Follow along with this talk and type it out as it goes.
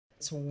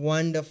It's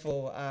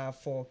wonderful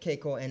for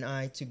Keiko and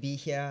I to be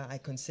here. I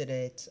consider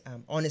it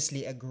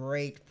honestly a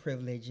great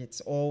privilege. It's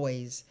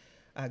always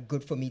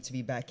good for me to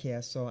be back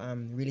here. So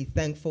I'm really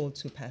thankful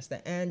to Pastor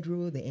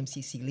Andrew, the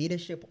MCC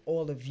leadership,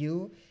 all of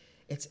you.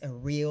 It's a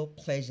real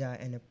pleasure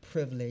and a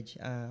privilege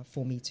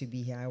for me to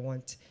be here. I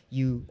want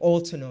you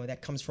all to know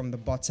that comes from the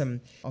bottom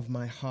of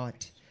my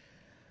heart.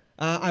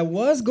 I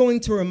was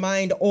going to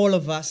remind all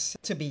of us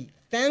to be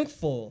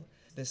thankful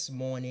this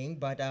morning,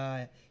 but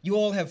you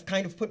all have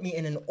kind of put me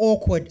in an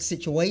awkward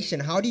situation.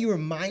 How do you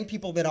remind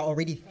people that are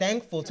already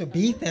thankful to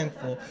be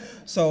thankful?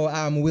 So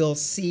we'll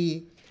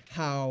see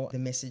how the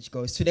message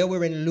goes. Today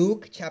we're in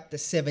Luke chapter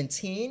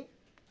 17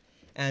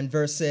 and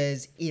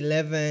verses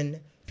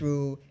 11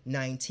 through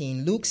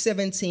 19. Luke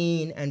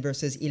 17 and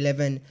verses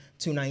 11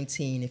 to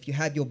 19. If you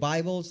have your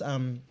Bibles,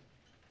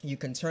 you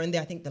can turn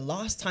there. I think the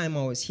last time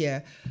I was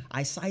here,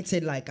 I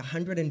cited like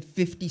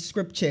 150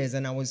 scriptures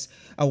and I was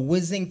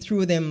whizzing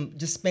through them,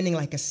 just spending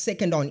like a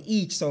second on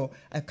each. So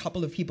a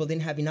couple of people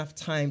didn't have enough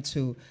time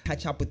to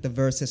catch up with the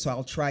verses. So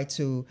I'll try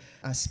to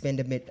spend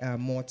a bit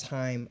more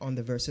time on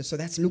the verses. So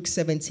that's Luke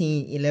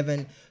 17,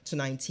 11 to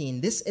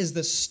 19. This is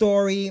the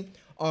story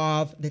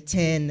of the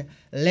 10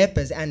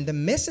 lepers. And the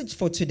message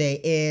for today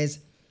is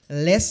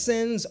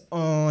lessons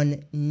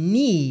on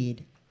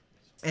need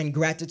and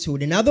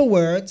gratitude. In other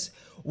words,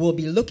 we'll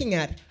be looking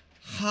at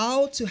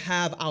how to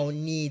have our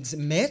needs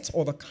met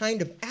or the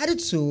kind of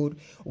attitude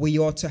we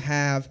ought to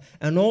have,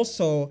 and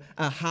also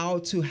how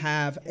to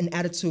have an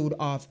attitude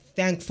of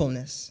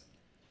thankfulness.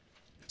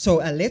 So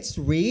let's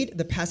read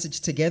the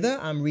passage together.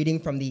 I'm reading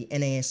from the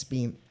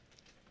NASB.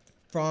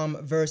 From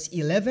verse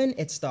 11,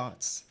 it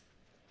starts.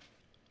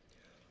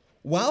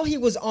 While he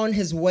was on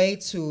his way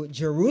to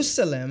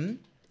Jerusalem,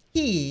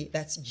 he,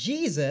 that's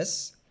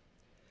Jesus,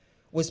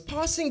 was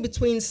passing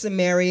between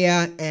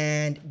Samaria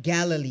and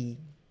Galilee.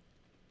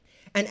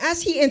 And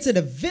as he entered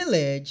a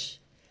village,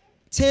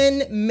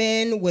 10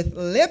 men with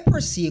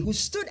leprosy who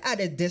stood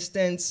at a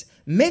distance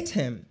met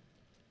him.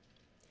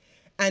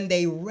 And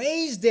they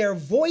raised their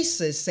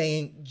voices,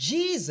 saying,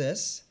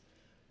 Jesus,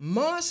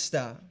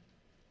 Master,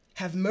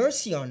 have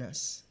mercy on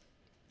us.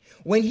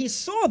 When he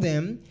saw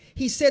them,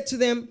 he said to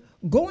them,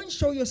 Go and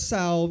show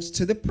yourselves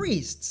to the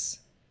priests.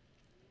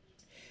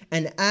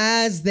 And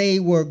as they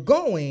were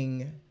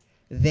going,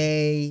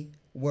 they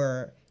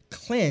were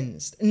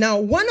cleansed. Now,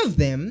 one of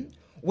them,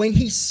 when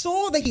he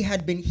saw that he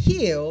had been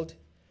healed,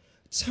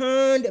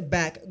 turned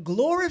back,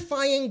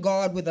 glorifying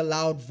God with a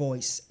loud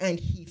voice, and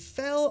he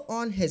fell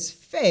on his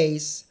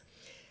face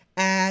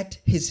at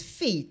his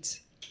feet,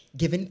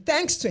 giving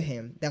thanks to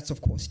him. That's,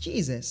 of course,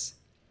 Jesus.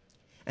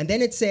 And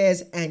then it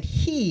says, and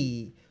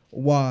he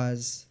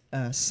was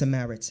a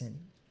Samaritan.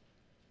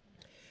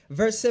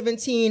 Verse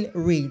 17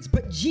 reads,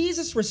 But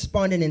Jesus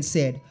responded and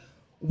said,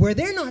 Were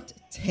there not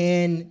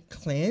 10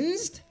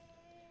 cleansed?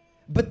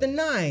 But the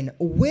 9,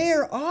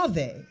 where are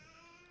they?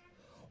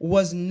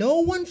 Was no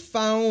one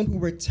found who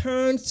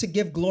returned to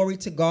give glory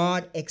to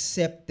God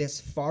except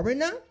this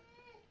foreigner?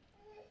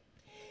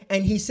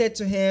 And he said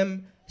to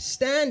him,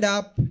 Stand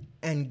up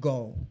and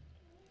go.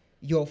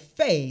 Your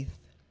faith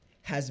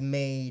has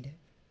made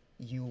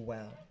you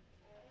well.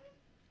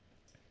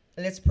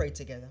 Let's pray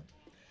together.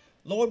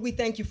 Lord, we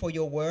thank you for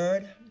your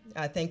word.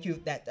 I thank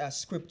you that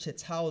scripture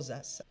tells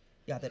us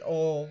that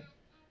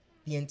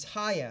the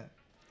entire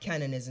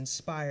canon is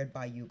inspired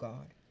by you,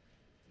 God,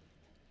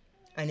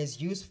 and is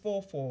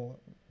useful for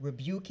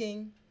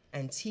rebuking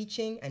and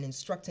teaching and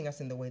instructing us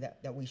in the way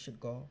that we should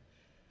go.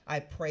 I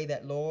pray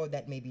that, Lord,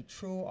 that may be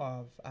true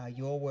of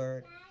your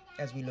word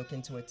as we look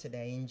into it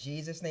today. In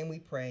Jesus' name we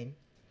pray.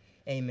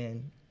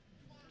 Amen.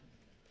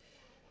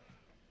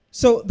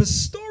 So the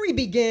story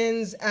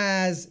begins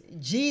as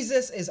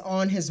Jesus is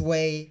on his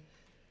way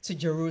to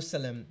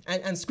Jerusalem.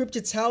 And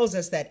scripture tells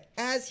us that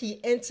as he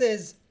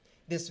enters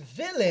this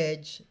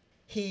village,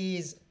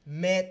 he's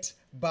met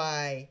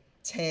by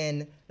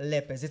 10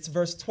 lepers. It's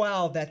verse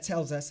 12 that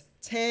tells us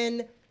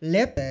 10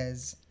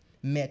 lepers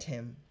met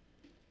him.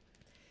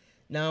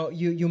 Now,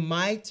 you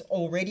might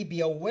already be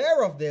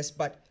aware of this,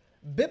 but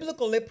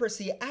biblical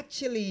leprosy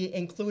actually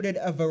included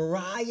a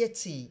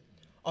variety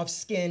of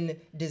skin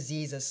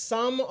diseases,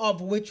 some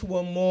of which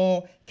were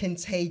more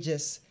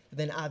contagious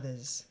than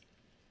others.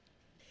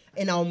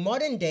 In our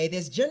modern day,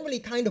 there's generally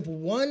kind of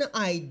one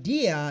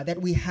idea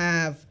that we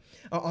have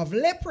of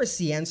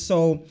leprosy. And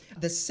so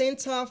the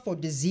Center for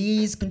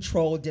Disease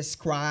Control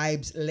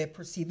describes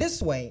leprosy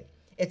this way.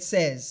 It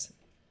says,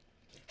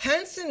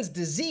 Hansen's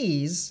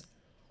disease,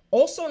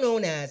 also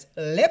known as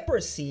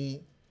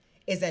leprosy,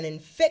 is an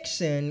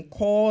infection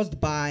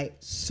caused by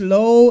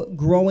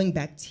slow-growing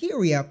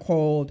bacteria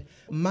called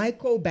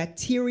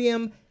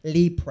Mycobacterium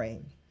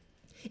leprae.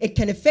 It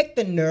can affect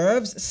the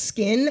nerves,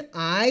 skin,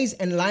 eyes,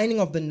 and lining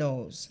of the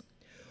nose.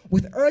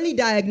 With early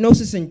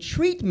diagnosis and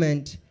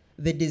treatment,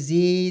 the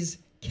disease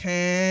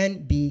can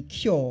be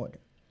cured.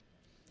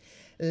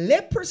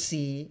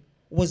 Leprosy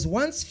was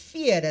once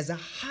feared as a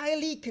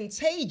highly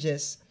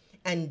contagious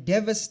and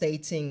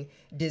devastating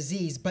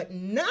disease, but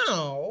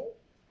now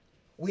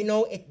we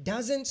know it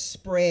doesn't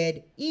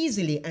spread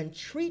easily and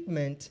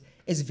treatment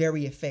is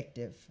very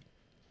effective.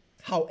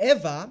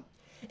 However,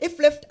 if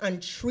left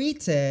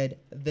untreated,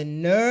 the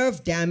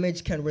nerve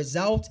damage can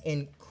result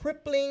in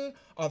crippling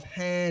of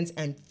hands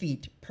and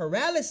feet,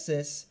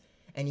 paralysis,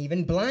 and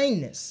even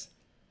blindness.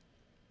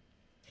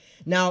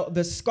 Now,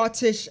 the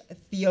Scottish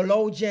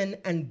theologian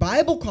and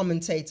Bible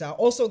commentator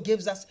also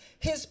gives us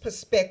his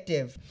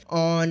perspective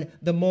on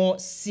the more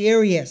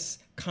serious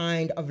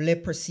kind of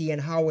leprosy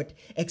and how it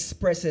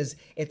expresses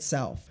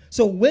itself.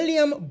 So,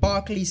 William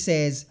Barclay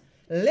says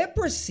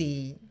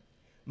leprosy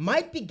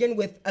might begin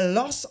with a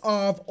loss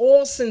of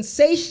all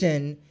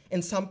sensation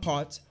in some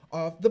parts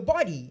of the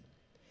body.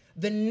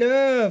 The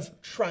nerve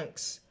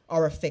trunks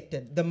are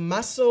affected, the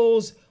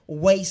muscles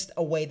waste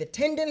away, the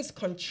tendons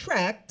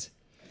contract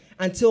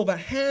until the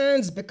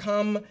hands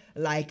become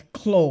like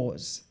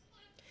claws.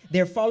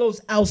 There follows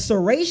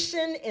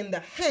ulceration in the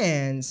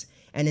hands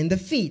and in the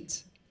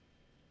feet.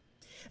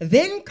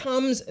 Then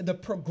comes the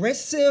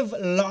progressive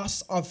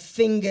loss of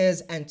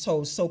fingers and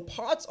toes. So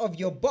parts of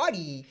your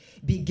body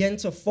begin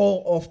to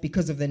fall off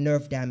because of the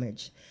nerve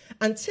damage.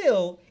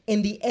 Until,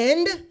 in the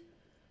end,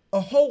 a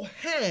whole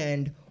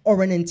hand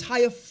or an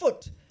entire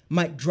foot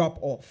might drop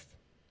off.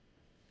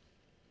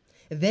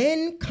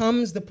 Then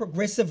comes the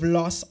progressive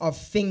loss of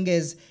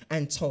fingers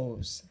and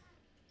toes.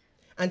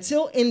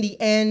 Until, in the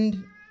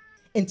end,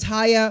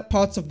 entire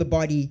parts of the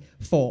body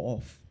fall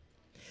off.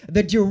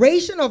 The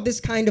duration of this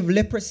kind of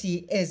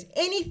leprosy is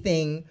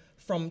anything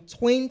from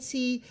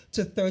 20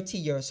 to 30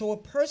 years. So a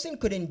person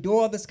could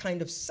endure this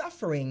kind of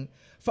suffering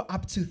for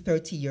up to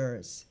 30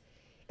 years.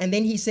 And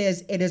then he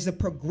says it is a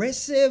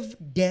progressive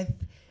death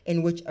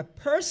in which a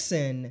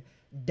person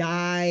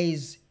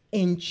dies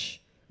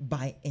inch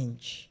by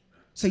inch.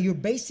 So you're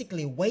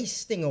basically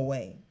wasting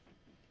away.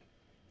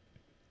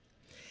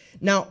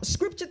 Now,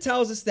 scripture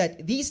tells us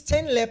that these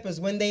 10 lepers,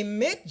 when they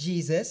met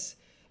Jesus,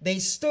 they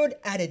stood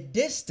at a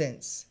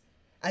distance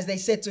as they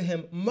said to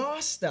him,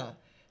 "Master,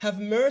 have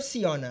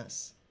mercy on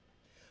us."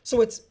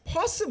 So it's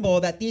possible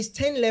that these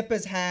 10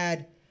 lepers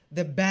had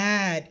the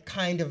bad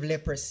kind of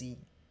leprosy.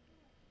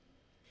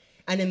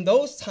 And in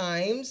those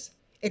times,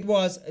 it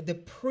was the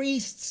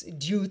priest's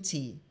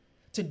duty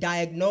to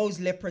diagnose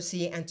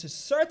leprosy and to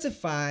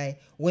certify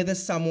whether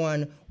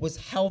someone was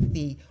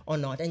healthy or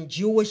not. And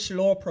Jewish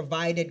law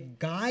provided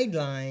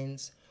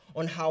guidelines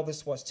on how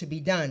this was to be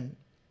done.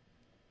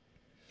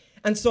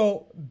 And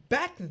so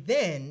back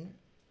then,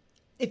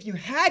 if you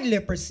had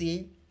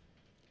leprosy,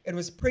 it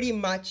was pretty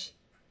much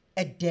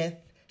a death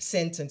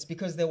sentence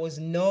because there was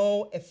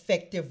no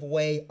effective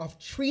way of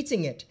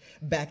treating it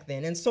back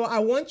then. And so I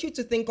want you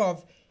to think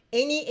of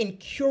any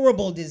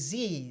incurable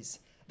disease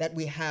that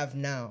we have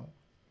now.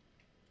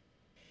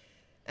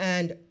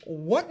 And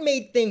what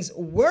made things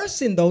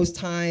worse in those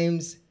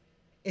times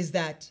is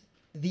that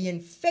the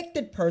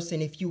infected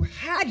person, if you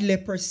had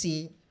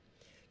leprosy,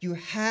 you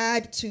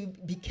had to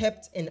be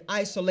kept in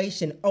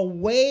isolation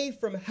away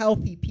from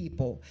healthy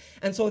people.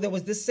 And so there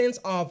was this sense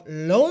of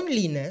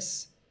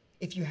loneliness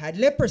if you had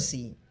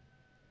leprosy.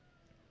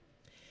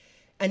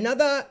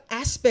 Another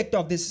aspect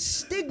of this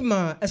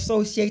stigma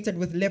associated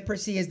with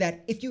leprosy is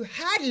that if you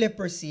had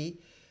leprosy,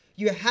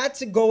 you had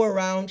to go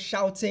around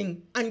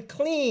shouting,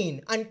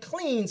 "Unclean,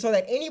 unclean," so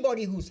that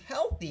anybody who's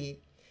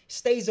healthy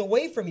stays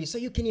away from you. So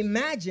you can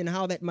imagine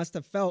how that must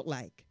have felt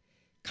like.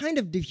 Kind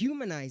of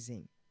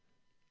dehumanizing.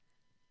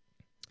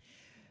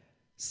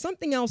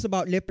 Something else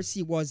about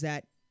leprosy was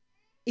that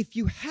if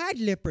you had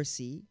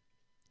leprosy,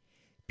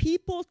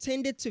 people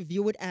tended to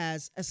view it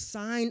as a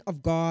sign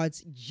of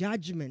God's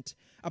judgment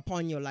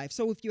upon your life.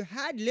 So if you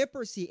had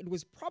leprosy, it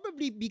was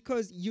probably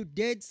because you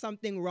did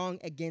something wrong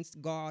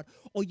against God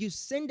or you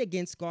sinned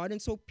against God.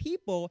 And so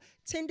people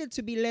tended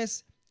to be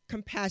less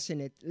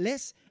compassionate,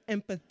 less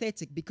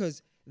empathetic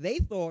because they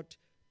thought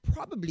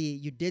probably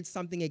you did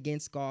something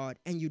against God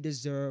and you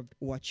deserved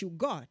what you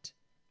got.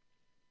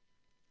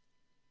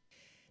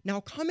 Now,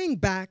 coming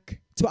back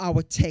to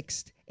our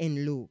text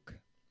in Luke,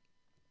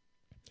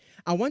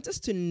 I want us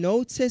to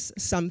notice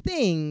some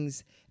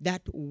things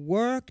that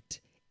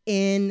worked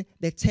in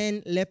the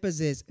 10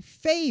 lepers'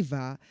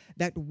 favor,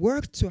 that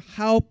worked to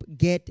help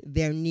get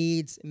their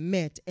needs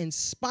met in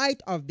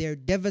spite of their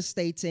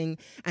devastating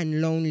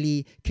and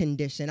lonely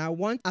condition. I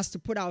want us to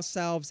put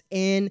ourselves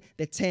in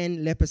the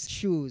 10 lepers'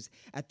 shoes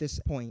at this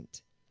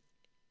point.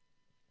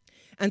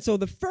 And so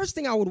the first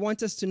thing I would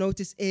want us to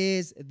notice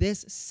is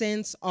this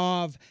sense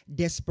of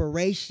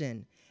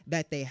desperation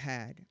that they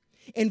had.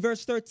 In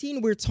verse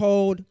 13, we're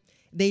told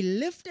they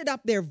lifted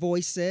up their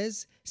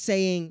voices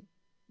saying,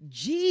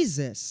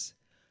 "Jesus,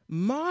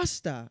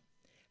 Master,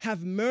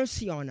 have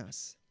mercy on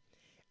us."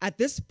 At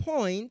this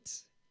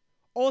point,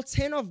 all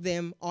 10 of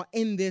them are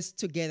in this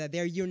together.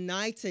 They're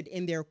united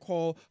in their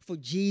call for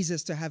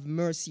Jesus to have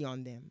mercy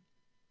on them.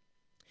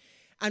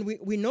 And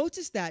we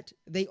notice that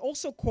they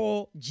also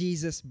call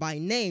Jesus by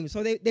name.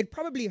 So they'd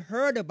probably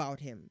heard about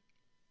him.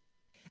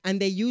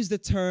 And they use the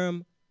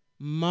term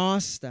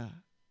master,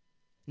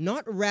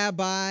 not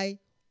rabbi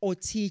or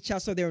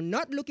teacher. So they're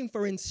not looking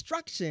for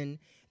instruction.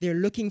 They're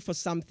looking for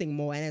something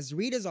more. And as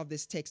readers of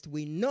this text,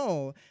 we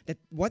know that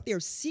what they're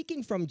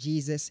seeking from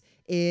Jesus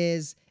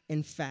is,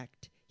 in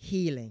fact,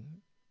 healing.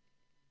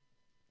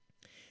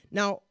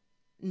 Now,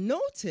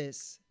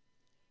 notice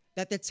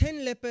that the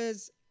 10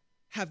 lepers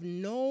have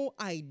no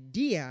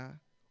idea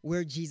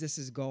where Jesus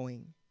is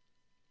going.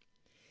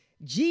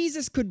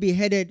 Jesus could be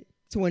headed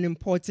to an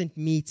important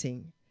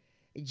meeting.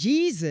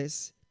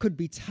 Jesus could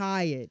be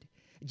tired.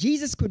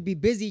 Jesus could be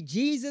busy.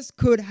 Jesus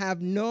could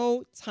have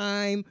no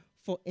time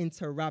for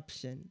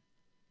interruption.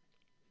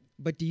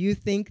 But do you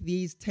think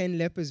these 10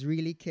 lepers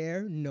really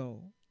care?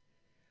 No.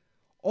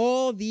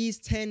 All these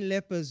 10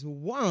 lepers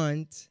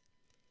want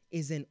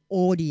is an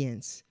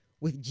audience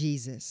with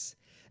Jesus.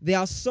 They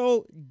are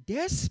so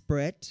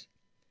desperate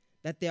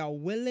that they are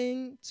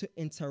willing to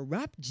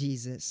interrupt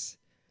Jesus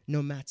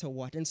no matter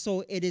what. And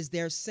so it is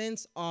their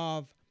sense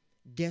of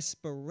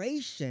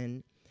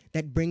desperation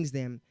that brings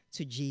them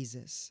to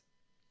Jesus.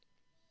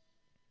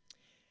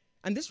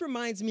 And this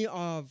reminds me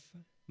of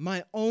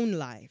my own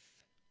life.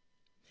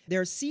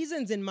 There are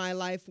seasons in my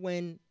life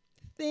when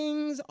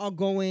things are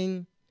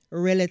going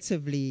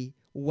relatively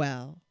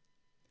well.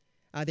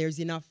 There's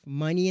enough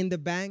money in the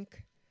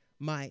bank.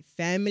 My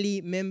family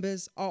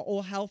members are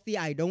all healthy.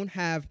 I don't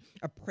have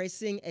a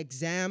pressing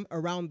exam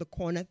around the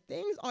corner.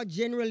 Things are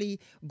generally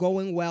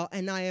going well,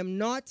 and I am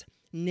not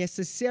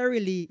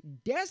necessarily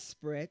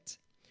desperate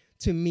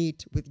to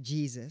meet with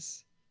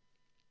Jesus.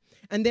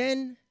 And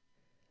then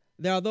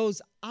there are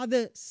those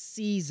other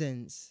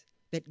seasons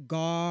that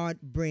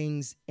God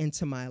brings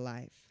into my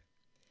life.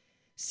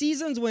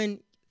 Seasons when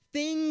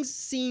things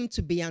seem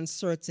to be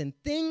uncertain,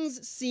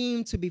 things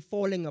seem to be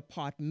falling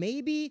apart.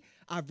 Maybe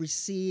I've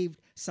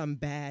received some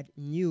bad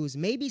news.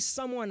 Maybe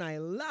someone I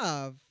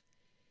love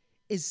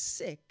is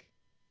sick.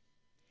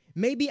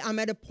 Maybe I'm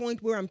at a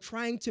point where I'm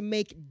trying to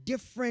make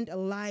different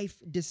life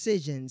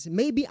decisions.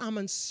 Maybe I'm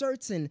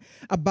uncertain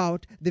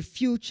about the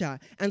future.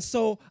 And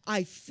so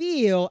I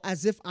feel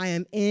as if I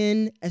am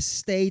in a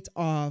state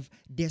of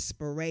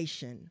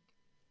desperation.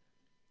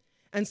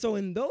 And so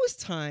in those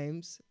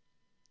times,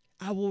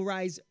 I will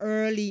rise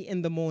early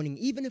in the morning,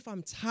 even if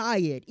I'm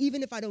tired,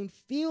 even if I don't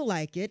feel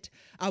like it.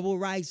 I will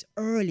rise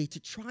early to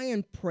try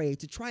and pray,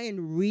 to try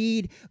and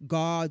read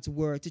God's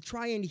word, to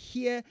try and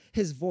hear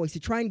his voice,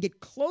 to try and get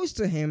close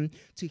to him,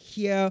 to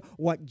hear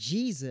what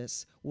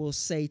Jesus will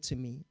say to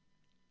me.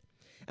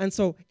 And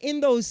so in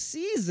those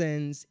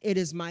seasons, it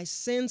is my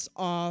sense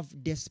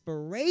of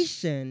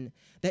desperation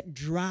that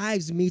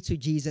drives me to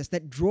Jesus,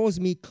 that draws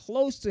me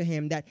close to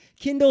him, that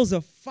kindles a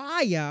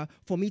fire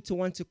for me to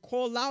want to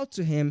call out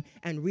to him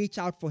and reach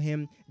out for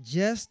him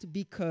just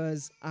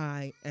because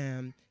I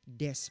am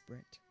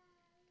desperate.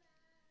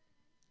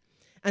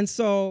 And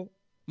so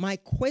my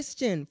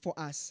question for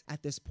us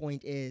at this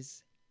point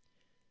is,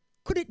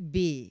 could it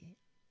be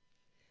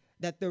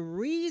that the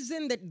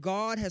reason that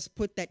God has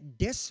put that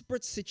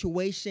desperate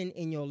situation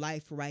in your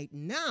life right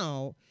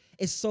now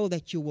is so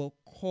that you will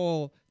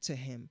call to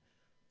him,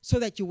 so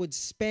that you would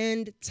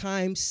spend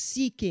time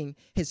seeking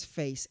his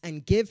face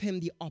and give him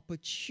the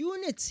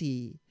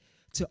opportunity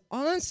to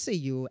answer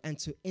you and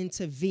to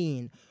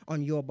intervene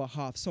on your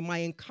behalf. So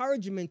my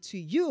encouragement to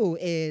you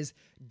is,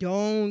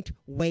 don't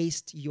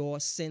waste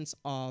your sense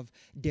of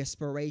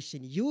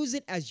desperation. Use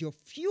it as your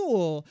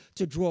fuel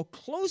to draw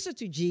closer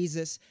to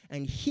Jesus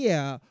and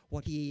hear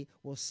what he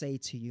will say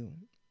to you.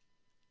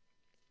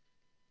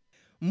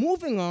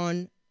 Moving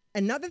on,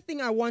 another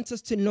thing I want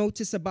us to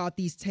notice about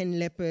these 10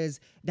 lepers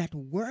that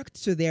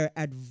worked to their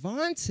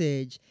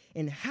advantage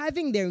in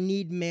having their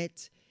need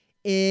met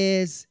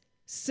is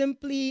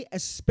simply a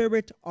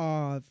spirit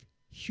of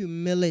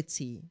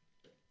humility.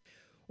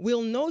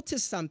 We'll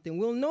notice something.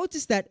 We'll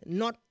notice that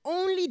not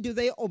only do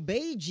they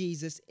obey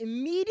Jesus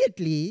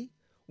immediately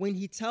when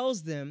he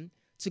tells them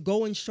to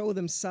go and show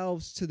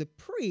themselves to the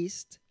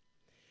priest,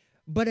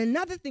 but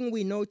another thing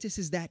we notice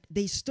is that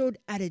they stood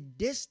at a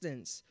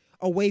distance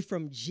away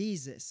from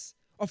Jesus.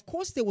 Of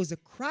course, there was a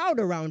crowd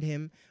around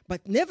him,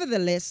 but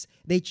nevertheless,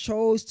 they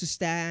chose to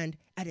stand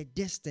at a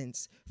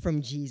distance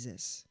from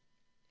Jesus.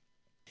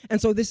 And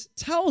so this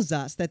tells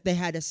us that they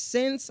had a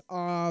sense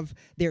of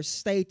their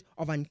state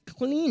of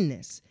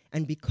uncleanness.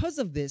 And because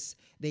of this,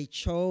 they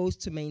chose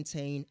to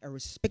maintain a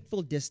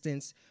respectful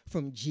distance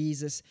from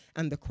Jesus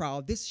and the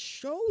crowd. This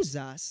shows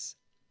us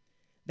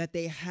that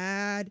they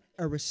had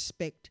a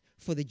respect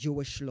for the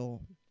Jewish law.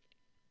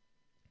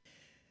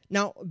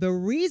 Now, the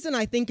reason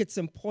I think it's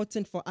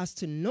important for us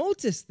to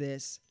notice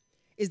this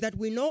is that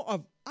we know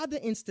of other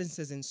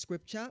instances in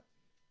Scripture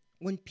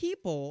when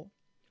people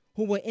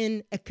who were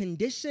in a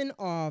condition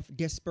of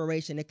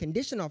desperation, a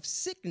condition of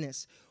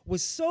sickness,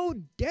 was so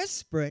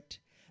desperate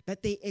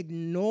that they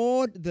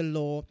ignored the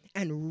law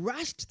and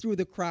rushed through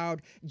the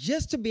crowd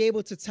just to be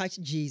able to touch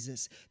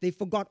Jesus. They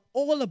forgot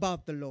all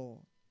about the law.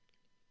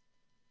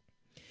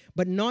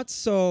 But not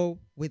so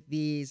with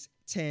these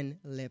 10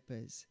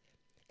 lepers.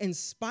 In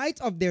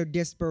spite of their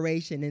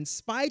desperation, in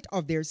spite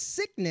of their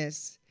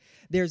sickness,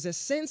 there's a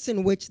sense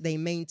in which they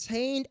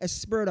maintained a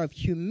spirit of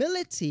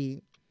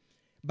humility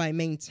by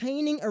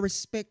maintaining a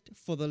respect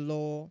for the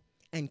law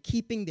and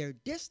keeping their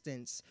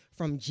distance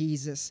from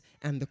Jesus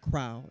and the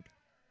crowd.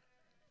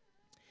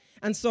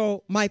 And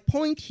so, my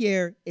point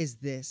here is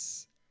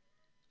this: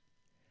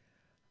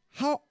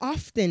 how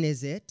often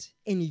is it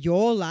in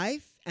your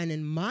life and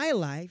in my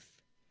life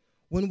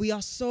when we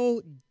are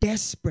so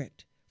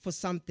desperate for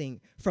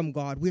something from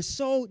God, we're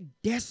so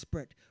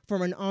desperate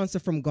for an answer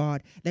from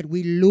God, that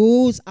we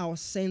lose our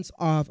sense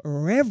of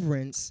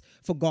reverence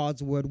for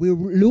God's word? We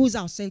lose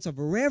our sense of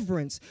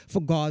reverence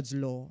for God's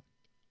law.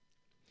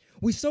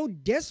 We're so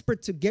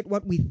desperate to get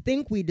what we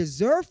think we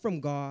deserve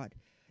from God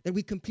that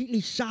we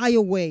completely shy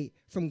away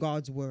from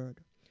God's word.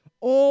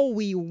 All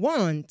we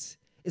want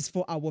is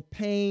for our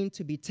pain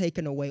to be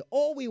taken away.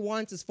 All we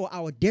want is for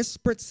our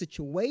desperate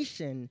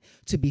situation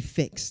to be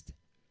fixed.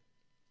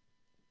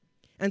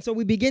 And so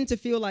we begin to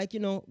feel like,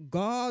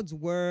 God's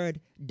word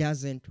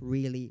doesn't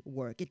really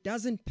work. It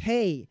doesn't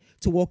pay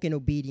to walk in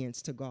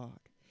obedience to God.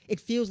 It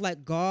feels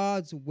like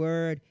God's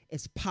word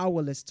is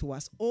powerless to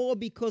us, all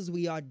because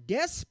we are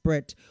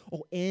desperate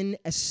or in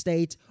a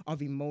state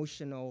of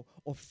emotional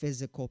or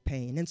physical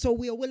pain. And so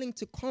we are willing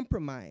to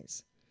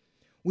compromise.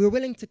 We're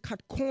willing to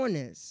cut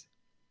corners.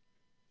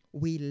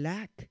 We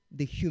lack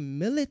the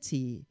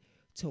humility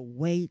to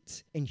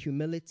wait in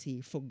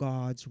humility for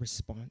God's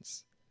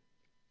response.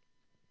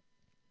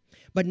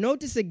 But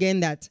notice again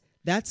that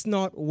that's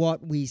not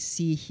what we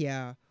see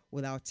here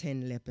with our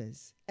 10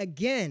 lepers.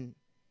 Again,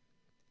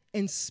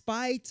 in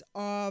spite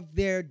of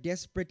their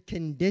desperate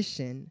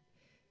condition,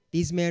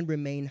 these men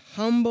remain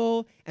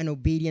humble and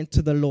obedient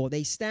to the Lord.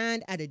 They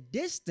stand at a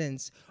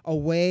distance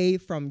away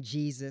from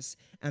Jesus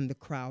and the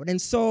crowd.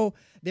 And so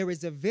there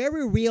is a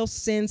very real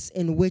sense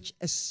in which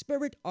a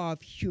spirit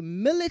of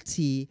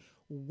humility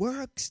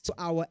works to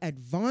our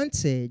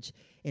advantage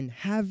in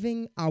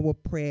having our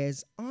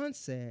prayers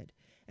answered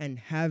and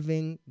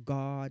having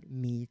God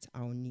meet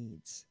our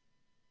needs.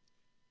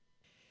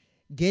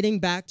 Getting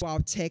back to our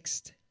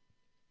text,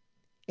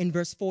 in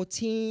verse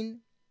 14,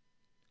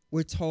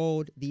 we're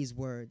told these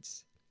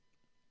words.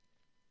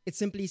 It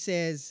simply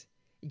says,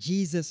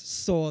 Jesus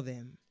saw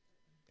them.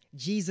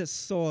 Jesus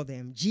saw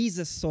them.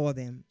 Jesus saw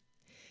them.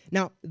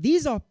 Now,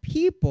 these are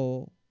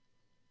people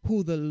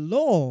who the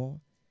law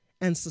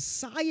and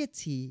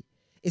society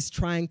is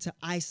trying to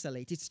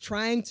isolate. It's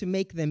trying to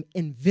make them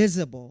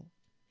invisible.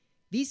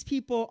 These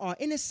people are,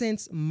 in a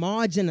sense,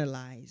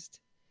 marginalized.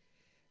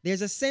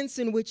 There's a sense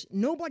in which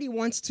nobody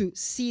wants to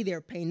see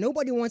their pain.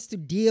 Nobody wants to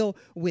deal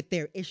with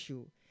their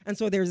issue. And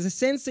so there's a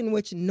sense in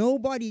which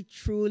nobody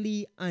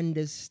truly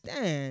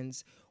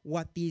understands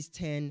what these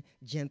 10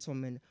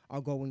 gentlemen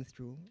are going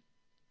through.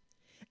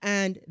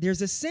 And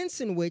there's a sense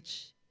in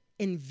which,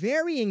 in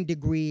varying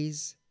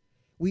degrees,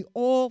 we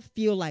all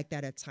feel like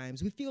that at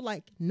times. We feel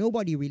like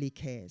nobody really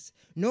cares.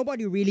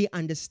 Nobody really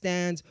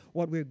understands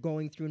what we're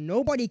going through.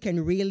 Nobody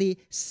can really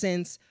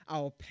sense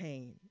our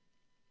pain.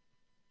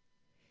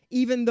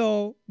 Even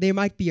though there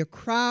might be a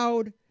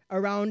crowd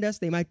around us,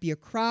 there might be a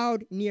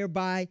crowd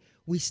nearby,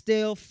 we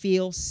still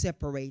feel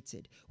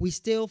separated. We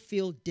still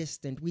feel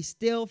distant. We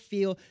still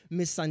feel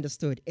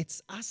misunderstood.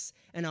 It's us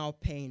and our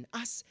pain,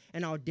 us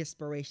and our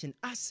desperation,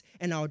 us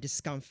and our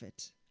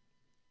discomfort.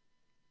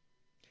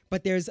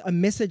 But there's a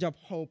message of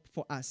hope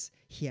for us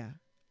here.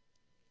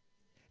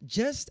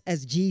 Just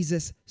as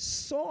Jesus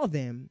saw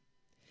them,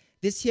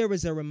 this here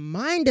is a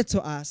reminder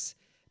to us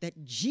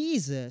that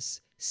Jesus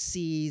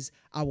sees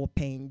our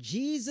pain.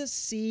 Jesus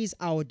sees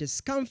our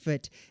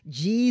discomfort.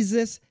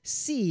 Jesus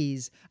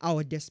sees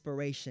our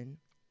desperation.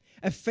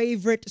 A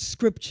favorite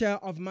scripture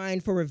of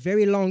mine for a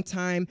very long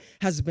time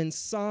has been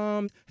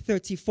Psalm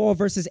 34,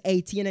 verses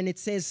 18, and it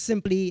says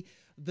simply,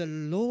 "The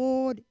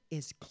Lord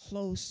is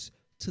close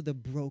to the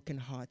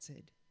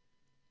brokenhearted.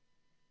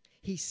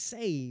 He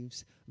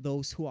saves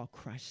those who are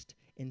crushed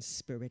in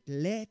spirit."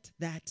 Let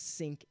that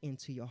sink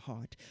into your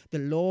heart. The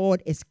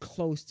Lord is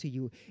close to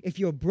you. If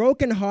you're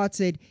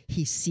brokenhearted,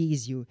 He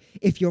sees you.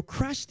 If you're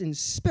crushed in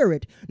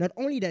spirit, not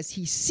only does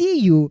He see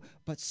you,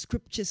 but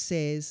Scripture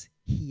says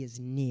He is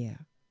near.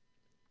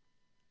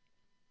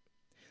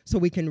 So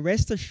we can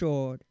rest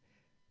assured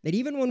that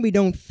even when we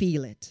don't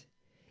feel it,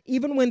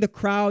 even when the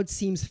crowd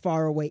seems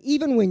far away,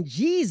 even when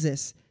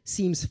Jesus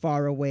seems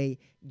far away,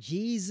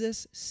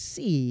 Jesus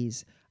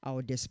sees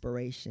our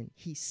desperation.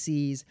 He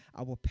sees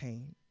our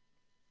pain.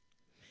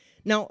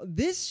 Now,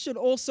 this should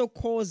also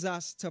cause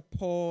us to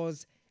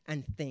pause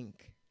and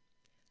think.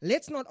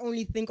 Let's not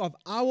only think of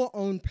our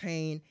own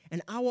pain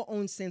and our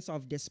own sense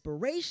of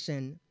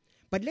desperation,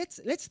 but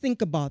let's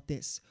think about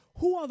this.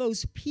 Who are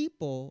those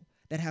people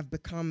that have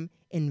become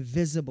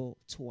invisible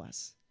to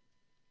us?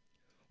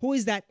 Who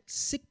is that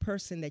sick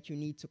person that you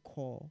need to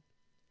call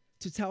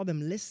to tell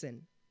them,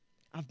 listen,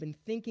 I've been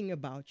thinking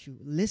about you.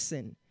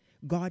 Listen,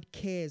 God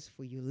cares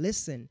for you.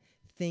 Listen,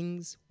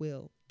 things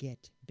will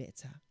get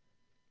better.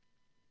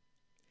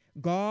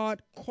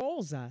 God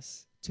calls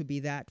us to be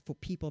that for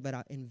people that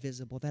are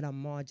invisible, that are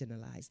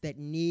marginalized, that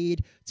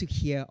need to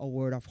hear a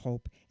word of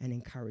hope and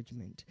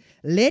encouragement.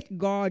 Let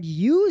God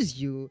use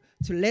you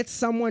to let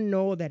someone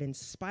know that in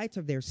spite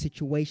of their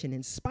situation,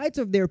 in spite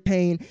of their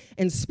pain,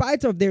 in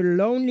spite of their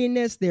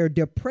loneliness, their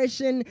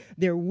depression,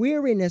 their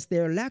weariness,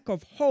 their lack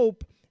of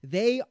hope,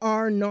 they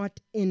are not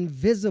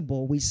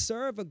invisible. We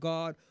serve a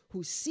God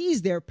who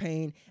sees their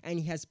pain, and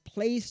He has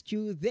placed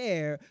you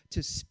there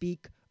to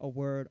speak a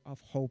word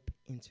of hope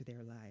into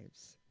their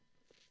lives.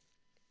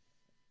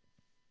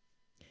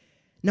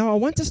 Now, I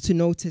want us to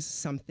notice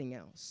something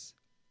else.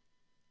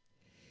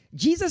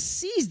 Jesus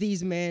sees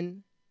these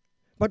men,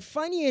 but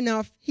funny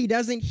enough, He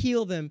doesn't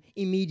heal them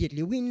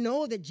immediately. We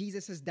know that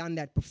Jesus has done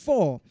that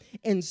before.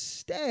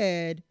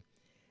 Instead,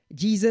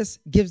 Jesus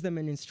gives them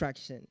an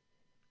instruction.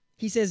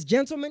 He says,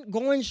 "Gentlemen,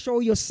 go and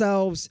show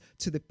yourselves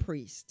to the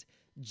priest."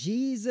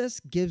 Jesus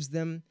gives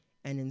them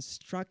an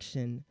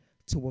instruction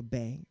to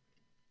obey.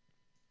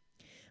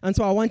 And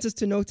so I want us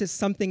to notice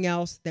something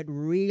else that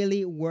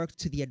really worked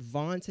to the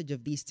advantage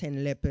of these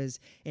 10 lepers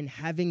in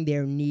having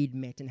their need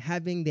met and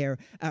having their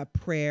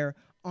prayer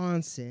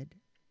answered.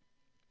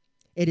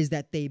 It is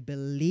that they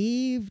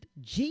believed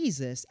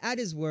Jesus at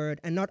His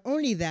word, and not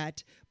only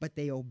that, but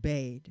they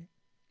obeyed.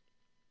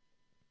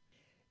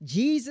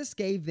 Jesus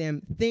gave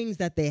them things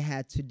that they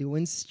had to do,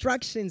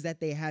 instructions that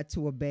they had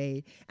to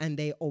obey, and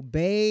they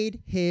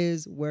obeyed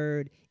His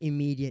word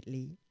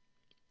immediately.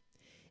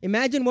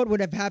 Imagine what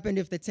would have happened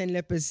if the 10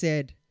 lepers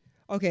said,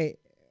 "Okay,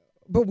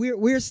 but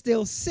we're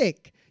still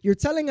sick. You're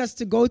telling us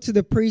to go to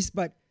the priest,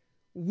 but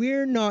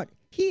we're not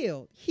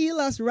healed. Heal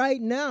us right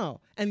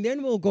now, and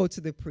then we'll go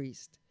to the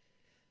priest."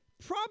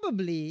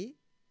 Probably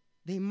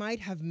they might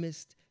have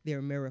missed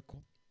their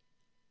miracle.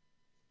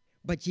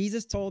 But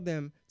Jesus told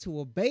them to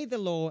obey the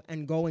law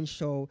and go and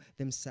show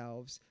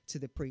themselves to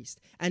the priest.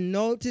 And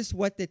notice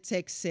what the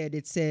text said.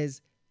 It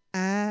says,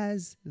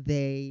 as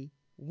they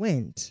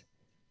went,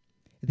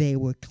 they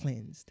were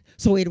cleansed.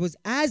 So it was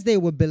as they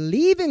were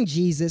believing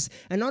Jesus,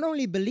 and not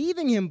only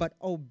believing Him, but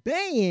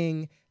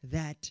obeying,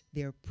 that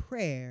their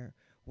prayer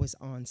was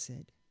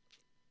answered.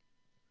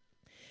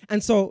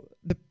 And so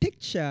the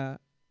picture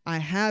I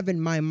have in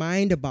my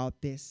mind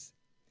about this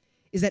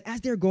is that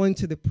as they're going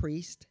to the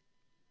priest,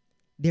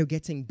 they're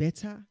getting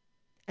better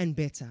and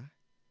better.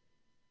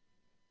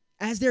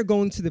 As they're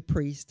going to the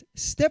priest,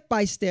 step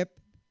by step,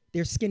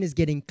 their skin is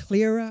getting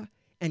clearer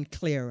and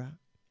clearer.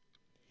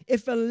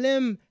 If a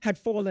limb had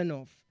fallen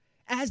off,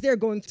 as they're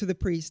going to the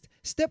priest,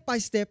 step by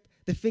step,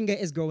 the finger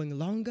is growing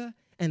longer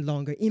and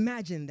longer.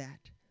 Imagine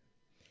that.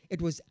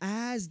 It was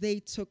as they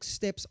took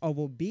steps of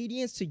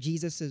obedience to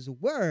Jesus'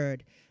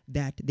 word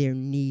that their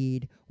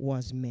need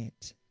was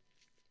met.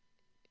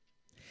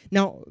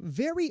 Now,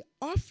 very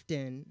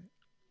often,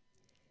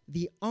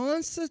 the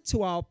answer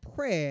to our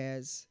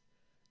prayers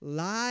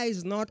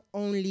lies not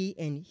only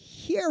in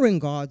hearing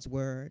God's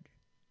word,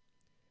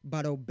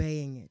 but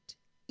obeying it,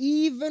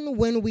 even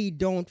when we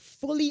don't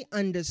fully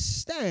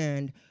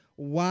understand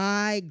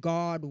why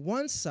God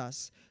wants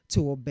us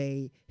to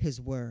obey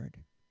His word.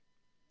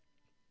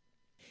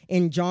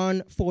 In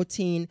John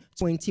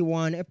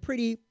 14:21, a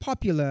pretty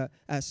popular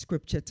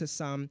scripture to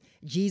some,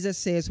 Jesus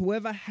says,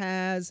 "Whoever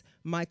has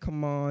my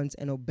commands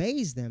and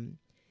obeys them,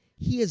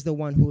 he is the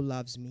one who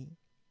loves me.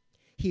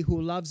 He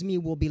who loves me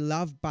will be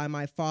loved by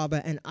my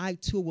Father, and I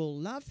too will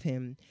love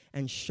him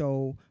and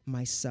show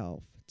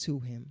myself to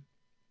him."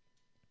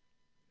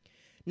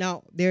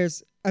 Now,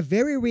 there's a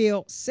very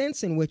real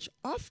sense in which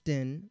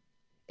often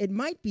it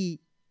might be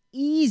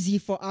easy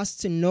for us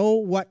to know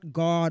what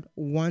God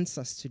wants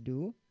us to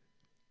do.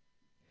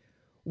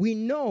 We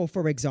know,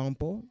 for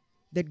example,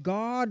 that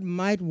God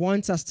might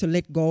want us to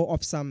let go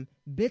of some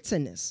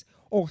bitterness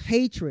or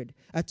hatred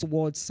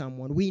towards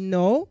someone. We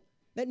know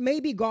that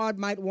maybe God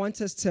might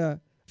want us to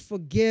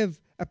forgive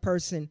a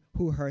person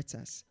who hurt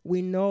us.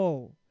 We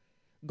know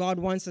God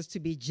wants us to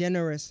be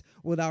generous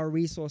with our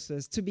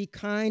resources, to be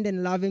kind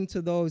and loving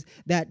to those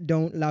that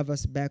don't love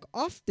us back.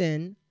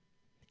 Often,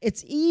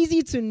 it's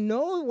easy to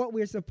know what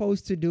we're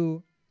supposed to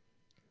do,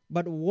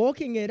 but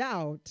walking it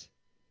out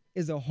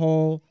is a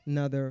whole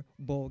nother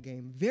ball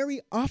game. Very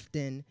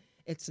often,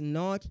 it's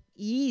not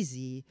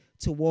easy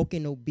to walk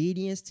in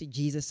obedience to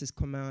Jesus'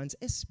 commands,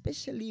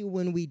 especially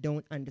when we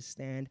don't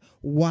understand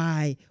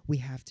why we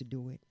have to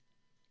do it.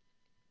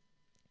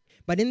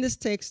 But in this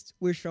text,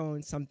 we're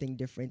shown something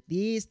different.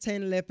 These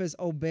 10 lepers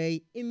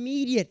obey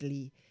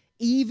immediately,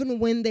 even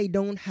when they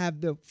don't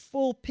have the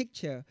full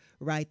picture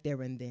right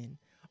there and then.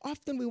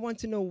 Often we want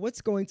to know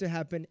what's going to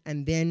happen,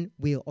 and then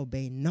we'll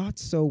obey. Not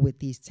so with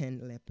these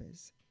 10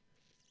 lepers.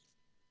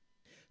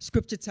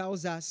 Scripture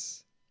tells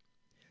us,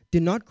 "Do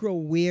not grow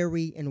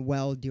weary in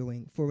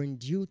well-doing, for in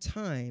due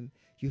time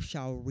you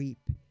shall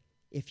reap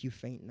if you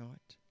faint not."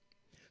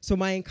 So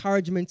my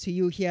encouragement to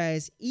you here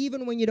is,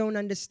 even when you don't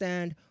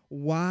understand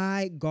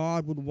why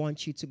God would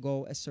want you to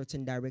go a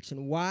certain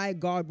direction, why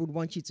God would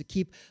want you to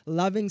keep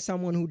loving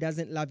someone who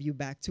doesn't love you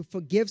back, to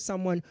forgive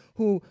someone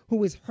who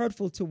is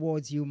hurtful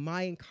towards you,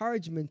 my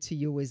encouragement to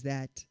you is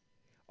that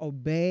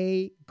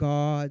obey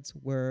God's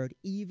word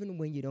even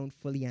when you don't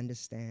fully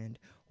understand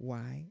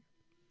why.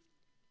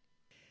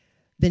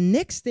 The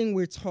next thing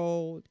we're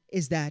told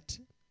is that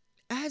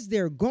as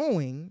they're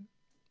going,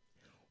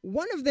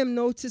 one of them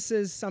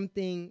notices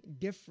something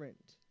different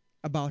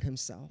about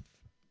himself.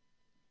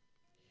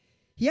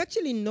 He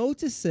actually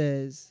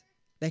notices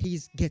that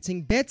he's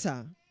getting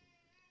better.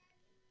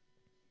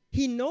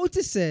 He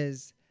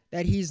notices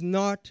that he's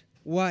not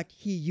what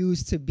he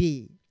used to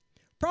be.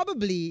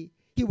 Probably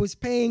he was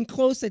paying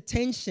close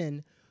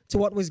attention to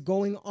what was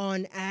going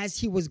on as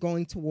he was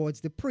going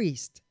towards the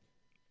priest.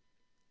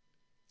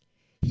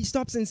 He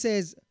stops and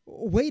says,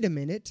 "Wait a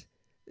minute,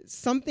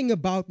 something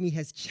about me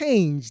has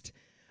changed.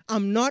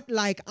 I'm not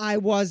like I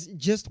was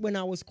just when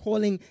I was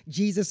calling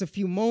Jesus a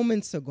few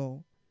moments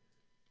ago."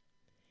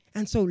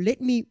 And so let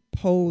me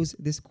pose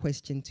this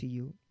question to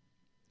you.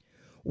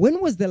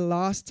 When was the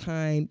last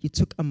time you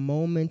took a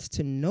moment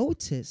to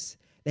notice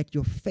that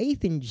your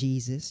faith in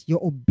Jesus,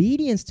 your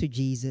obedience to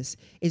Jesus,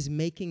 is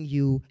making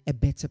you a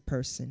better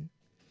person?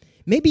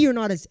 Maybe you're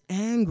not as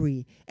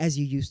angry as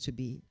you used to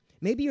be.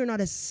 Maybe you're not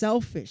as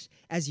selfish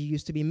as you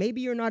used to be.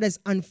 Maybe you're not as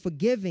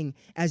unforgiving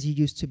as you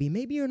used to be.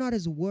 Maybe you're not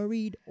as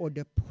worried or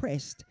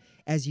depressed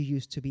as you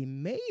used to be.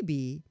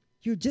 Maybe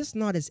you're just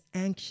not as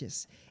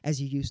anxious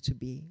as you used to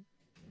be.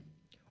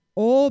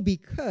 All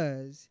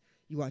because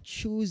you are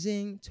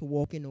choosing to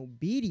walk in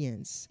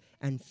obedience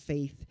and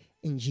faith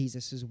in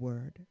Jesus'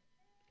 word.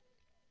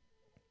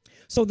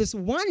 So this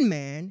one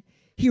man,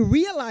 he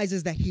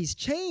realizes that he's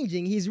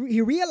changing.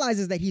 He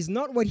realizes that he's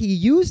not what he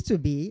used to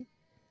be.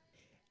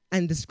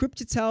 And the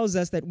scripture tells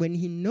us that when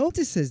he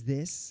notices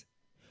this,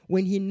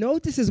 when he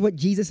notices what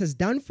Jesus has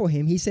done for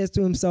him, he says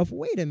to himself,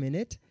 wait a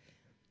minute,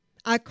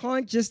 I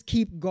can't just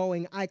keep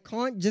going. I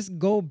can't just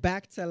go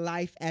back to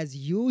life as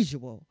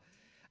usual.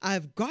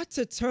 I've got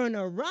to turn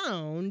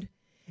around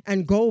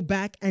and go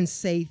back and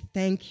say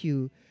thank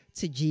you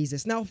to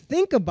Jesus. Now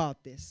think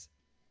about this.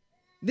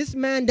 This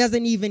man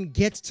doesn't even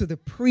get to the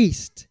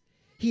priest.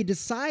 He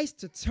decides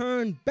to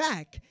turn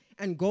back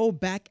and go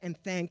back and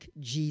thank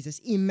Jesus.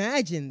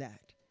 Imagine that.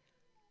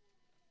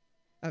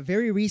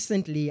 Very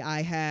recently,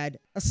 I had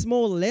a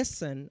small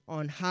lesson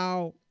on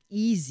how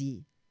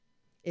easy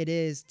it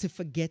is to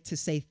forget to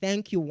say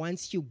thank you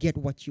once you get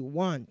what you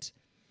want.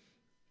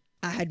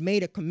 I had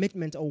made a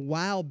commitment a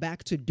while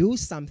back to do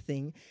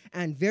something,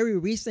 and very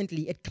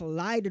recently it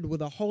collided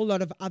with a whole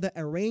lot of other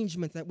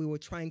arrangements that we were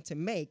trying to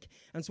make.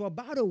 And so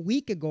about a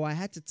week ago, I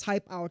had to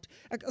type out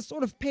a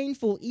sort of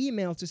painful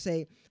email to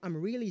say, I'm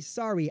really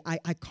sorry,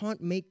 I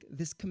can't make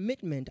this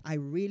commitment. I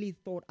really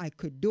thought I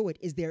could do it.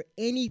 Is there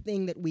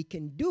anything that we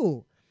can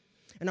do?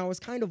 And I was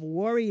kind of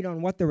worried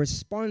on what the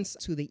response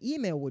to the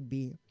email would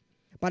be.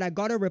 But I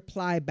got a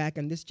reply back,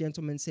 and this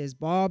gentleman says,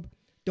 Bob,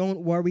 don't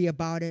worry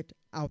about it.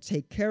 I'll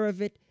take care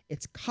of it.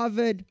 It's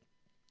covered.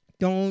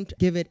 Don't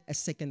give it a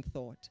second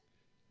thought.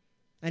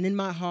 And in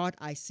my heart,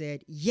 I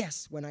said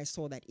yes when I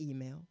saw that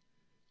email.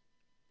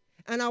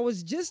 And I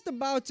was just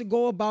about to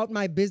go about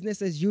my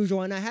business as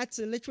usual, and I had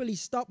to literally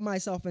stop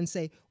myself and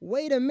say,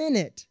 wait a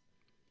minute.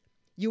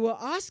 You were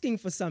asking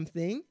for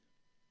something.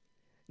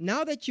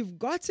 Now that you've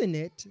gotten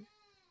it,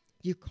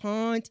 you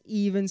can't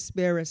even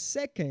spare a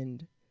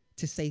second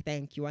to say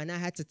thank you. And I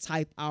had to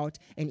type out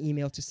an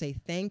email to say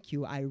thank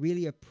you. I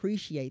really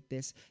appreciate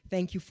this.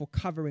 Thank you for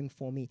covering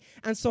for me.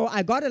 And so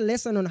I got a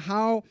lesson on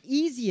how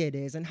easy it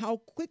is and how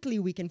quickly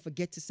we can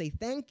forget to say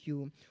thank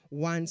you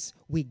once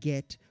we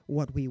get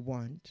what we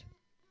want.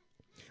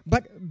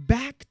 But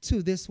back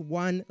to this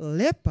one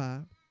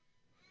leper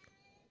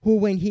who,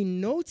 when he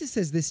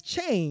notices this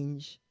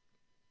change,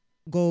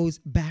 goes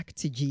back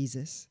to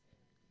Jesus.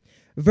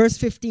 Verse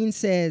 15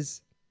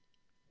 says,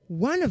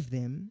 one of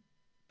them,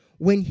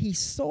 when he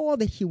saw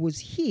that he was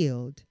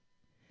healed,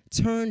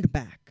 turned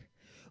back,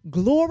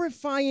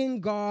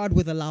 glorifying God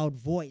with a loud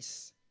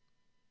voice.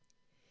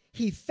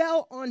 He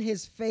fell on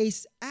his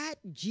face at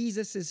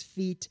Jesus'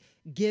 feet,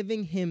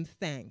 giving him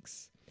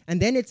thanks.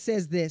 And then it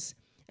says this,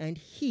 and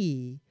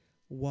he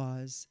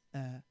was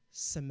a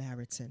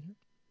Samaritan.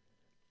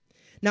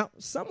 Now,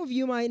 some of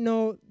you might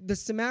know the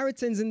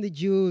Samaritans and the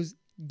Jews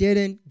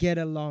didn't get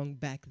along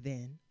back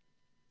then.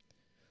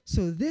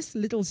 So this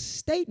little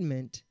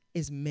statement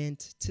is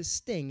meant to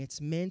sting.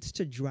 It's meant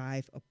to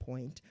drive a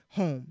point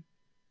home.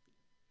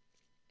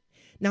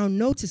 Now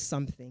notice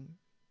something.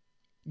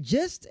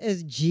 Just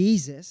as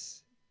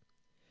Jesus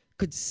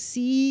could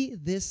see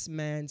this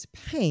man's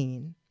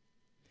pain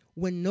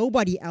when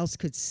nobody else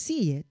could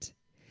see it,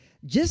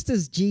 just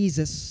as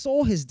Jesus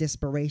saw his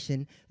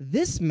desperation,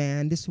 this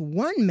man, this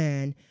one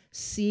man,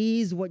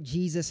 sees what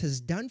Jesus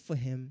has done for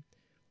him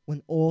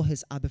when all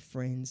his other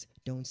friends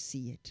don't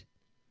see it.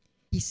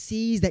 He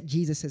sees that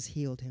Jesus has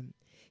healed him.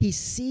 He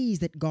sees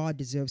that God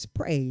deserves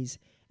praise,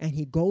 and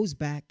he goes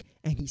back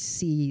and he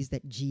sees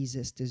that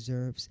Jesus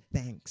deserves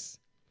thanks.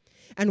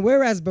 And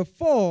whereas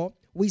before,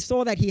 we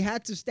saw that he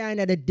had to stand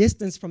at a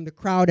distance from the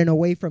crowd and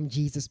away from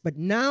Jesus. But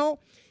now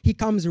he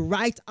comes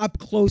right up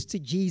close to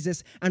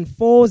Jesus and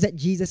falls at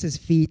Jesus'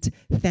 feet,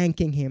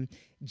 thanking him.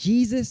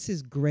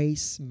 Jesus'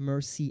 grace,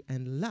 mercy,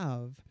 and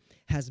love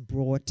has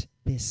brought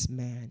this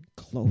man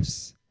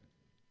close.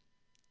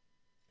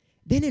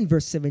 Then in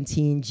verse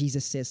 17,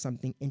 Jesus says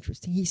something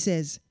interesting. He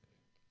says,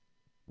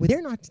 were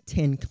there not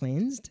 10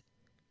 cleansed?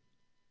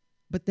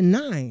 But the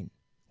 9,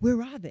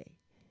 where are they?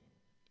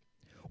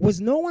 Was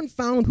no one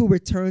found who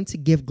returned to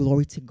give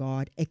glory to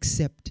God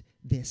except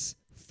this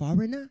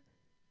foreigner?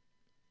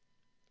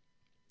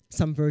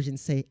 Some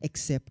versions say,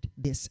 except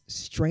this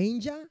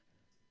stranger.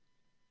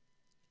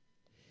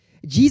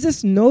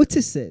 Jesus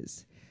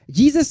notices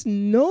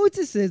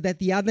that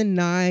the other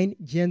 9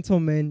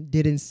 gentlemen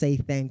didn't say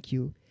thank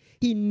you.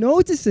 He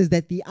notices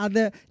that the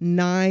other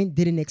 9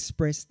 didn't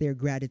express their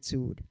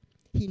gratitude.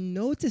 He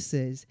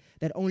notices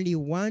that only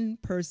one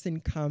person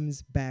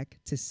comes back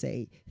to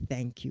say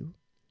thank you.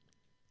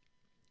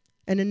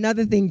 And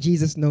another thing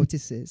Jesus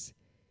notices,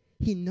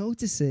 he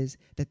notices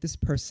that this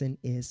person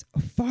is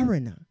a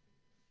foreigner.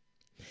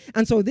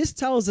 And so this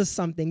tells us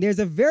something. There's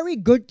a very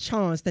good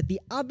chance that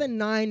the other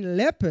 9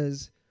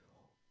 lepers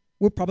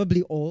were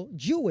probably all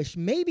Jewish,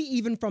 maybe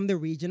even from the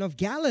region of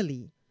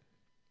Galilee.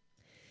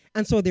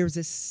 And so there's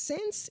a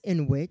sense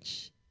in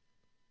which,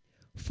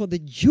 for the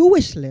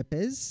Jewish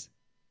lepers,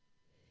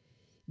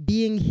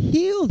 being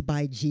healed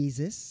by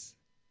Jesus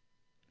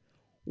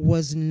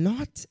was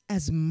not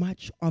as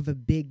much of a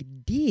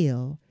big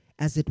deal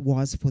as it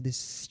was for this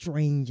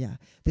stranger,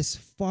 this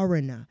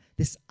foreigner,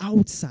 this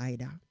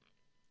outsider.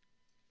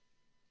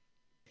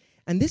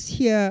 And this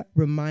here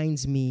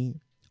reminds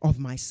me of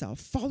myself.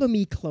 Follow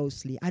me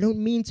closely. I don't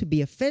mean to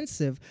be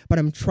offensive, but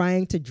I'm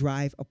trying to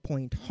drive a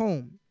point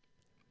home.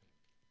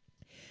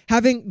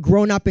 Having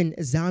grown up in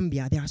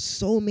Zambia, there are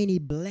so many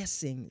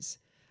blessings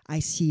I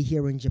see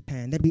here in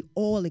Japan that we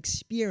all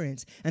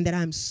experience and that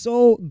I'm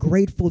so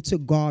grateful to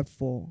God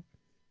for.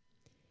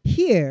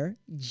 Here,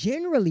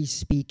 generally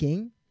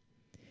speaking,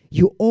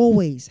 you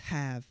always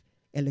have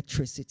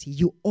electricity.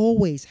 You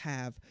always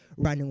have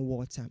running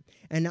water.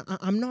 And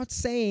I'm not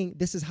saying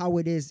this is how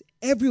it is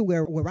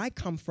everywhere where I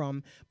come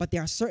from, but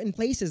there are certain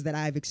places that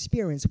I've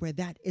experienced where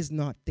that is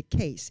not the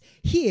case.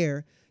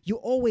 Here, you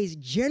always,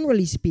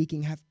 generally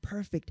speaking, have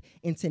perfect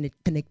internet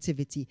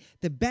connectivity.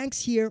 The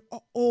banks here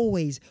are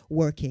always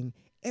working.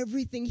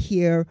 Everything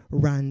here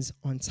runs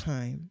on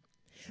time.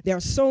 There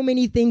are so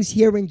many things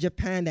here in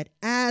Japan that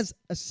as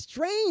a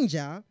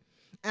stranger,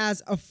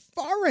 as a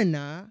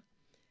foreigner,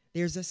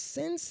 there's a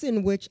sense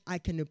in which I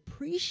can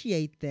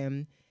appreciate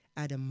them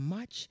at a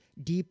much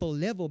deeper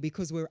level,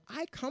 because where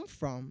I come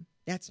from,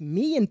 that's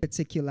me in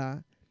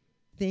particular,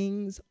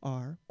 things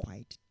are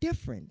quite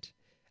different.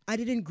 I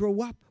didn't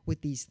grow up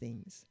with these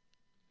things.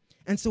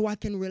 And so I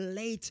can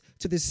relate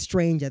to this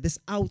stranger, this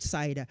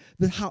outsider,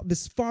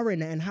 this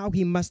foreigner, and how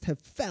he must have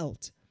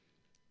felt.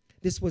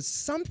 This was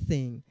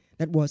something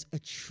that was a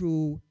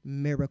true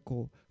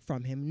miracle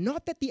from him.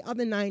 Not that the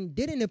other 9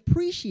 didn't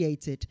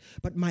appreciate it,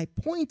 but my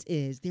point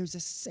is there's a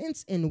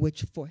sense in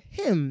which for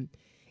him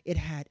it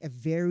had a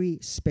very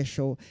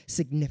special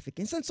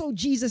significance. And so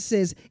Jesus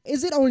says,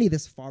 is it only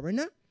this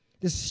foreigner,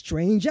 this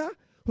stranger,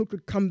 who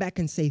could come back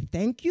and say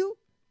thank you?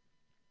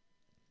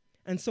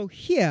 And so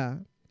here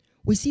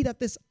we see that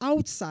this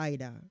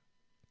outsider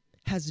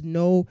has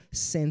no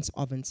sense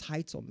of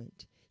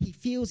entitlement. He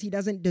feels he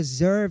doesn't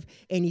deserve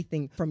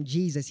anything from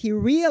Jesus. He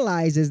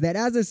realizes that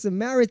as a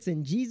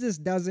Samaritan, Jesus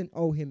doesn't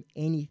owe him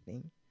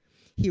anything.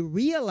 He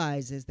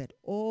realizes that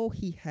all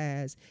he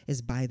has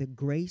is by the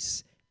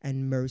grace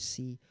and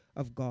mercy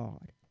of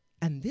God.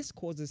 And this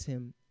causes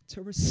him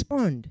to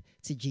respond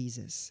to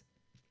Jesus.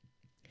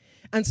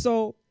 And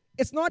so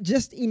it's not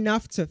just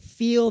enough to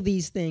feel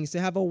these things, to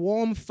have a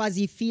warm,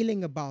 fuzzy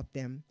feeling about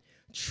them.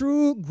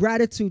 True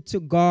gratitude to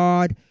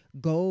God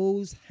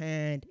goes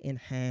hand in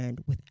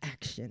hand with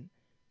action.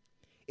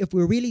 If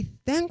we're really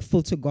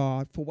thankful to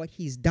God for what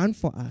he's done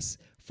for us,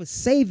 for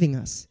saving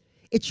us,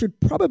 it should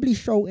probably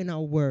show in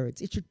our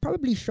words. It should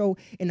probably show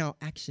in our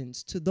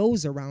actions to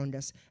those around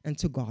us and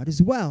to God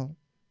as well.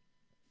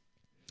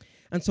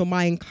 And so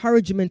my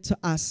encouragement to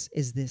us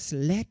is this: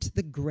 let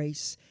the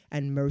grace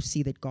and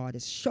mercy that God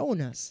has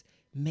shown us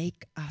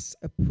make us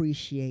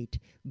appreciate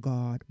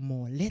God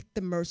more. Let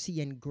the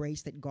mercy and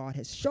grace that God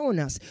has shown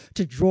us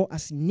to draw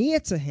us near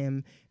to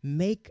him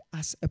make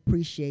us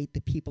appreciate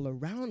the people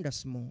around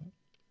us more.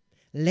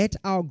 Let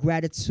our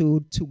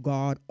gratitude to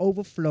God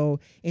overflow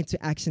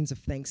into actions of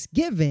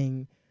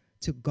thanksgiving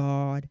to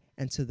God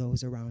and to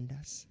those around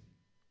us.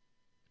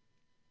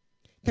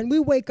 Can we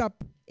wake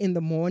up in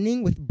the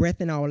morning with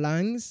breath in our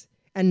lungs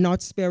and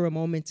not spare a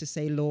moment to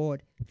say,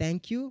 Lord,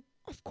 thank you?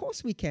 Of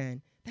course we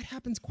can. That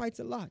happens quite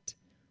a lot.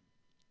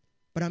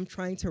 But I'm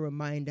trying to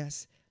remind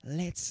us,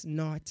 let's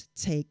not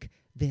take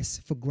this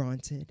for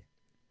granted.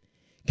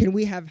 Can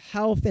we have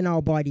health in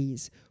our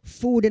bodies,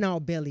 food in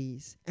our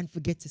bellies, and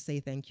forget to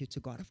say thank you to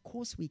God? Of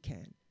course we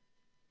can.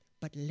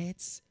 But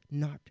let's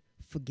not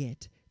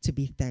forget to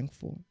be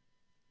thankful.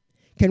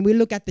 Can we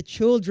look at the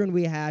children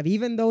we have,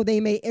 even though they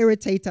may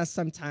irritate us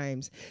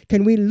sometimes?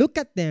 Can we look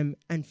at them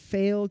and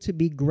fail to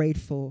be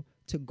grateful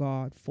to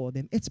God for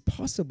them? It's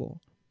possible.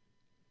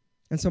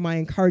 And so, my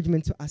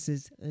encouragement to us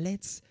is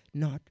let's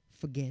not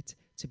forget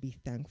to be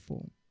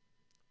thankful.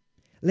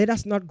 Let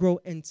us not grow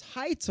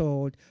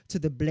entitled to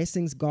the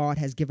blessings God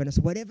has given us,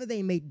 whatever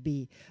they may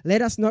be.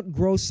 Let us not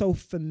grow so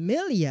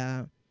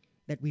familiar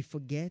that we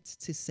forget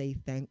to say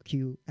thank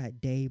you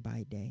day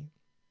by day.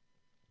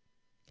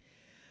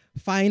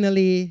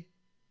 Finally,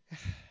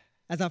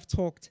 as I've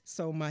talked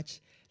so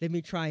much, let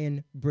me try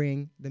and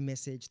bring the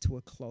message to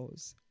a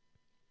close.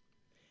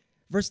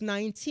 Verse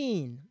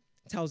 19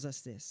 tells us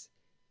this.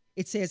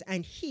 It says,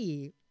 and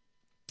he,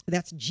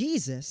 that's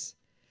Jesus,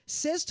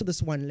 says to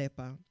this one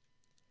leper,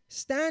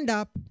 stand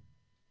up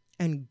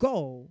and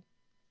go.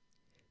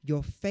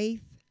 Your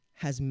faith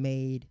has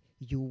made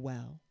you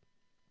well.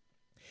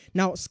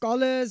 Now,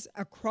 scholars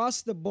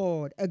across the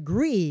board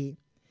agree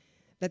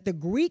that the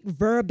Greek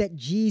verb that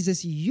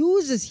Jesus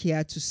uses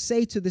here to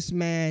say to this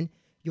man,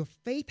 your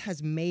faith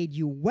has made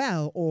you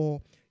well,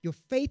 or your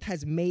faith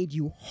has made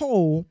you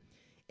whole,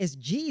 is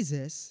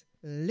Jesus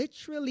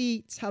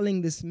literally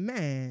telling this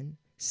man,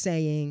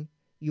 saying,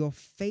 your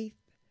faith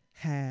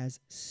has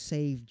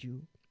saved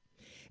you.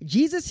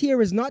 Jesus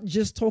here is not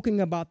just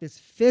talking about this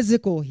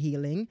physical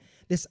healing,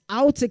 this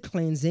outer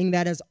cleansing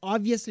that has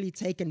obviously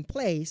taken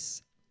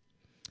place.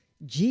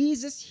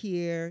 Jesus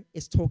here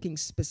is talking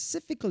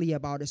specifically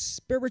about a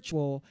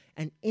spiritual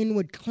and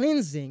inward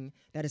cleansing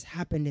that has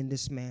happened in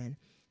this man.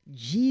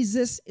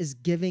 Jesus is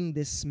giving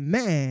this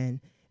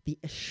man the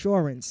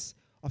assurance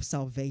of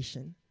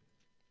salvation.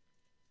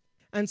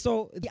 And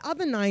so the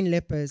other 9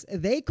 lepers,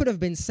 they could have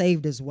been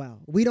saved as well.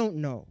 We don't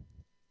know.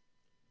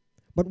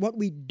 But what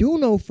we do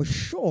know for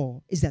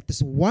sure is that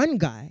this one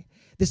guy,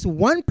 this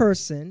one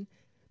person,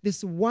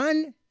 this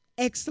one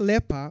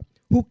ex-leper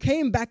who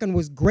came back and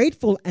was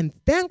grateful and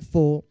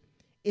thankful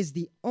is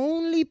the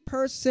only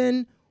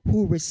person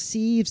who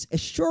receives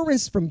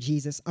assurance from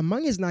Jesus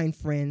among his 9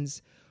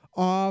 friends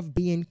of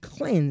being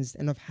cleansed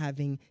and of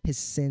having his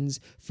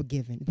sins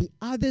forgiven. The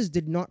others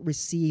did not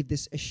receive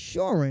this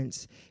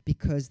assurance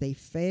because they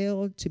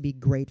failed to be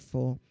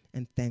grateful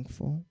and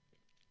thankful.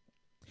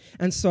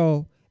 And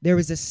so there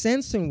is a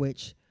sense in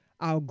which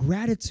our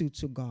gratitude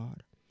to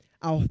God,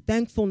 our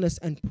thankfulness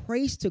and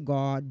praise to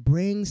God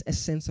brings a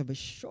sense of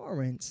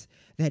assurance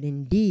that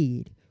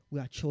indeed we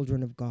are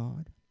children of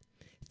God.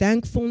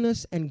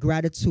 Thankfulness and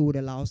gratitude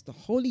allows the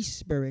Holy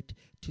Spirit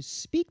to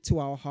speak to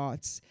our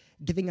hearts,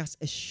 giving us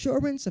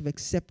assurance of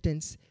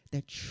acceptance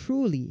that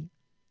truly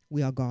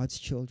we are God's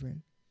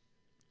children.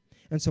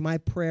 And so my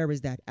prayer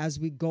is that as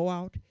we go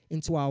out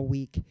into our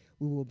week,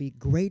 we will be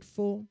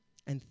grateful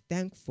and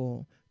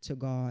thankful to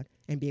God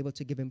and be able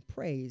to give him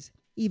praise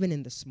even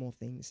in the small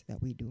things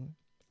that we do.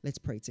 Let's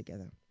pray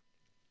together.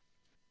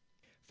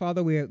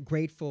 Father, we're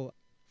grateful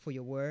for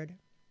your word.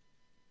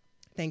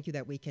 Thank you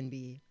that we can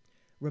be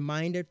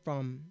reminded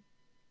from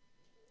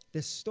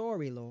this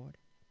story, Lord,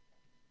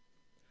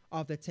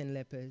 of the 10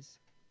 lepers,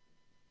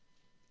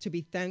 to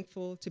be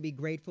thankful, to be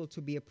grateful,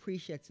 to be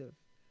appreciative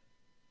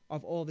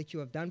of all that you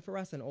have done for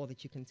us and all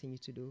that you continue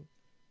to do.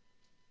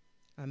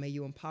 May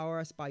you empower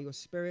us by your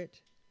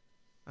Spirit,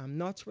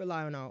 not to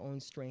rely on our own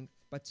strength,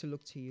 but to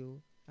look to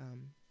you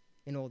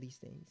in all these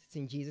things. It's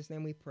in Jesus'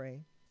 name we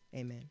pray.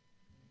 Amen.